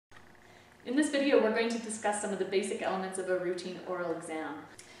In this video, we're going to discuss some of the basic elements of a routine oral exam.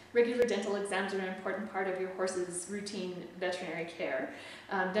 Regular dental exams are an important part of your horse's routine veterinary care.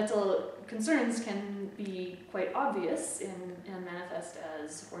 Dental concerns can be quite obvious and manifest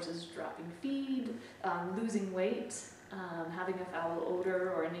as horses dropping feed, losing weight, having a foul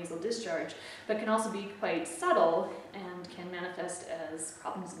odor or a nasal discharge, but can also be quite subtle and can manifest as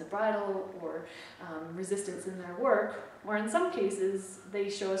problems in the bridle or resistance in their work, or in some cases they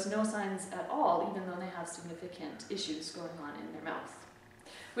show us no signs at all even though they have significant issues going on in their mouth.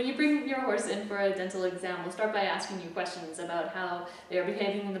 When you bring your horse in for a dental exam, we'll start by asking you questions about how they are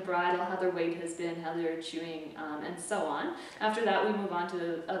behaving in the bridle, how their weight has been, how they're chewing, and so on. After that, we move on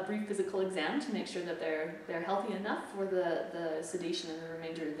to a brief physical exam to make sure that they're healthy enough for the sedation and the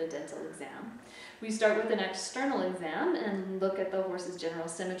remainder of the dental exam. We start with an external exam and look at the horse's general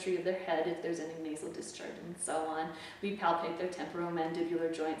symmetry of their head, if there's any nasal discharge, and so on. We palpate their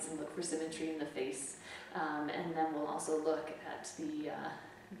temporomandibular joints and look for symmetry in the face. And then we'll also look at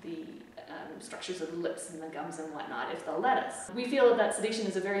the structures of the lips and the gums and whatnot, if they'll let us. We feel that sedation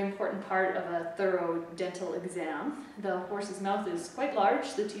is a very important part of a thorough dental exam. The horse's mouth is quite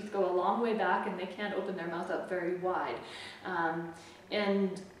large, the teeth go a long way back, and they can't open their mouth up very wide.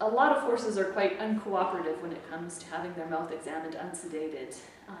 And a lot of horses are quite uncooperative when it comes to having their mouth examined unsedated.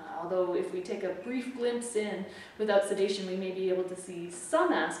 Although if we take a brief glimpse in without sedation, we may be able to see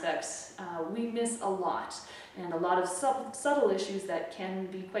some aspects. We miss a lot, and a lot of subtle issues that can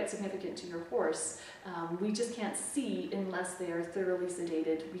be quite significant to your horse. We just can't see unless they are thoroughly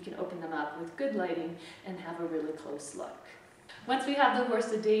sedated. We can open them up with good lighting and have a really close look. Once we have the horse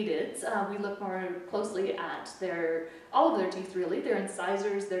sedated, we look more closely at all of their teeth, really, their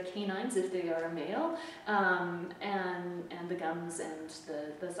incisors, their canines if they are a male, and the gums and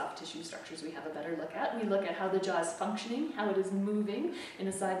the soft tissue structures we have a better look at. We look at how the jaw is functioning, how it is moving in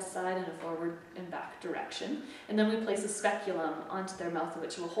a side-to-side and a forward and back direction. And then we place a speculum onto their mouth,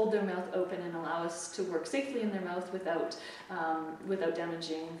 which will hold their mouth open and allow us to work safely in their mouth without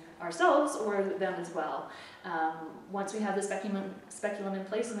damaging ourselves or them as well. Once we have the speculum in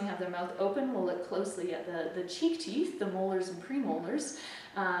place and we have their mouth open, we'll look closely at the cheek teeth, the molars and premolars.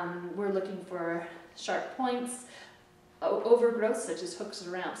 We're looking for sharp points, overgrowth such as hooks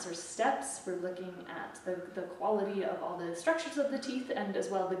or ramps or steps. We're looking at the quality of all the structures of the teeth and as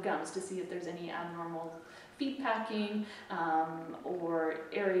well the gums to see if there's any abnormal feed packing or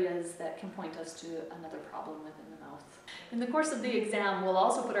areas that can point us to another problem within the mouth. In the course of the exam, we'll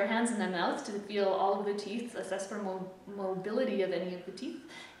also put our hands in the mouth to feel all of the teeth, assess for mobility of any of the teeth,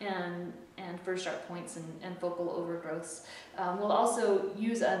 and for sharp points and focal overgrowths. We'll also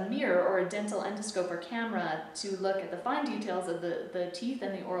use a mirror or a dental endoscope or camera to look at the fine details of the teeth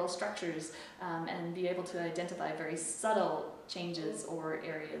and the oral structures and be able to identify very subtle changes or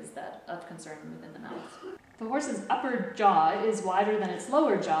areas of concern within the mouth. The horse's upper jaw is wider than its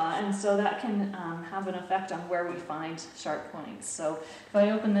lower jaw, and so that can have an effect on where we find sharp points. So if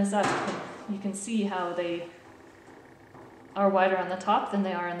I open this up, you can see how they are wider on the top than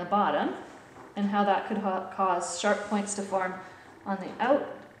they are on the bottom, and how that could cause sharp points to form on the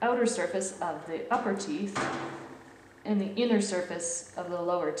outer surface of the upper teeth and the inner surface of the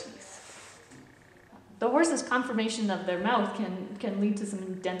lower teeth. The horse's conformation of their mouth can lead to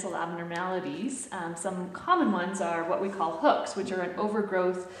some dental abnormalities. Some common ones are what we call hooks, which are an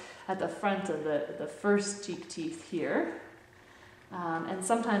overgrowth at the front of the first cheek teeth here. And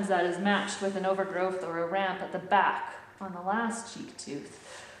sometimes that is matched with an overgrowth or a ramp at the back on the last cheek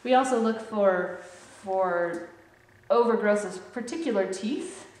tooth. We also look for overgrowths of particular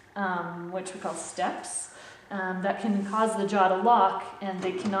teeth, which we call steps, that can cause the jaw to lock and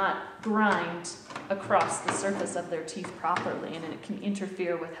they cannot grind across the surface of their teeth properly, and it can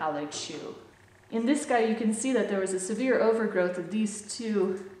interfere with how they chew. In this guy, you can see that there was a severe overgrowth of these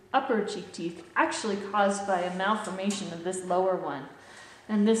two upper cheek teeth, actually caused by a malformation of this lower one.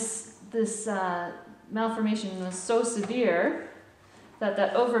 And this malformation was so severe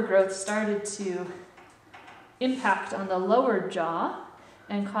that overgrowth started to impact on the lower jaw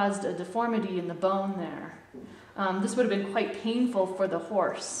and caused a deformity in the bone there. This would have been quite painful for the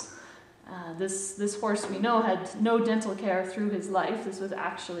horse. This horse we know had no dental care through his life. This was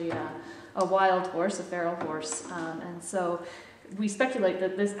actually a wild horse, a feral horse, and so we speculate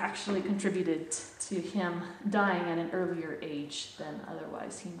that this actually contributed to him dying at an earlier age than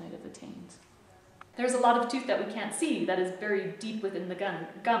otherwise he might have attained. There's a lot of tooth that we can't see that is very deep within the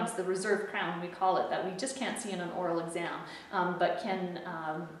gums, the reserve crown we call it, that we just can't see in an oral exam, but can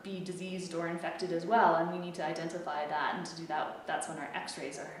be diseased or infected as well, and we need to identify that, and to do that, that's when our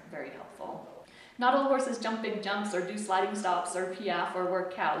x-rays are very helpful. Not all horses jump big jumps or do sliding stops or piaffe or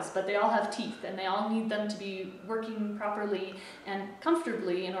work cows, but they all have teeth and they all need them to be working properly and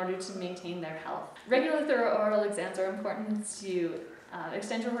comfortably in order to maintain their health. Regular thorough oral exams are important to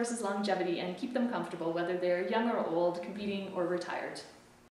extend your horse's longevity and keep them comfortable, whether they're young or old, competing or retired.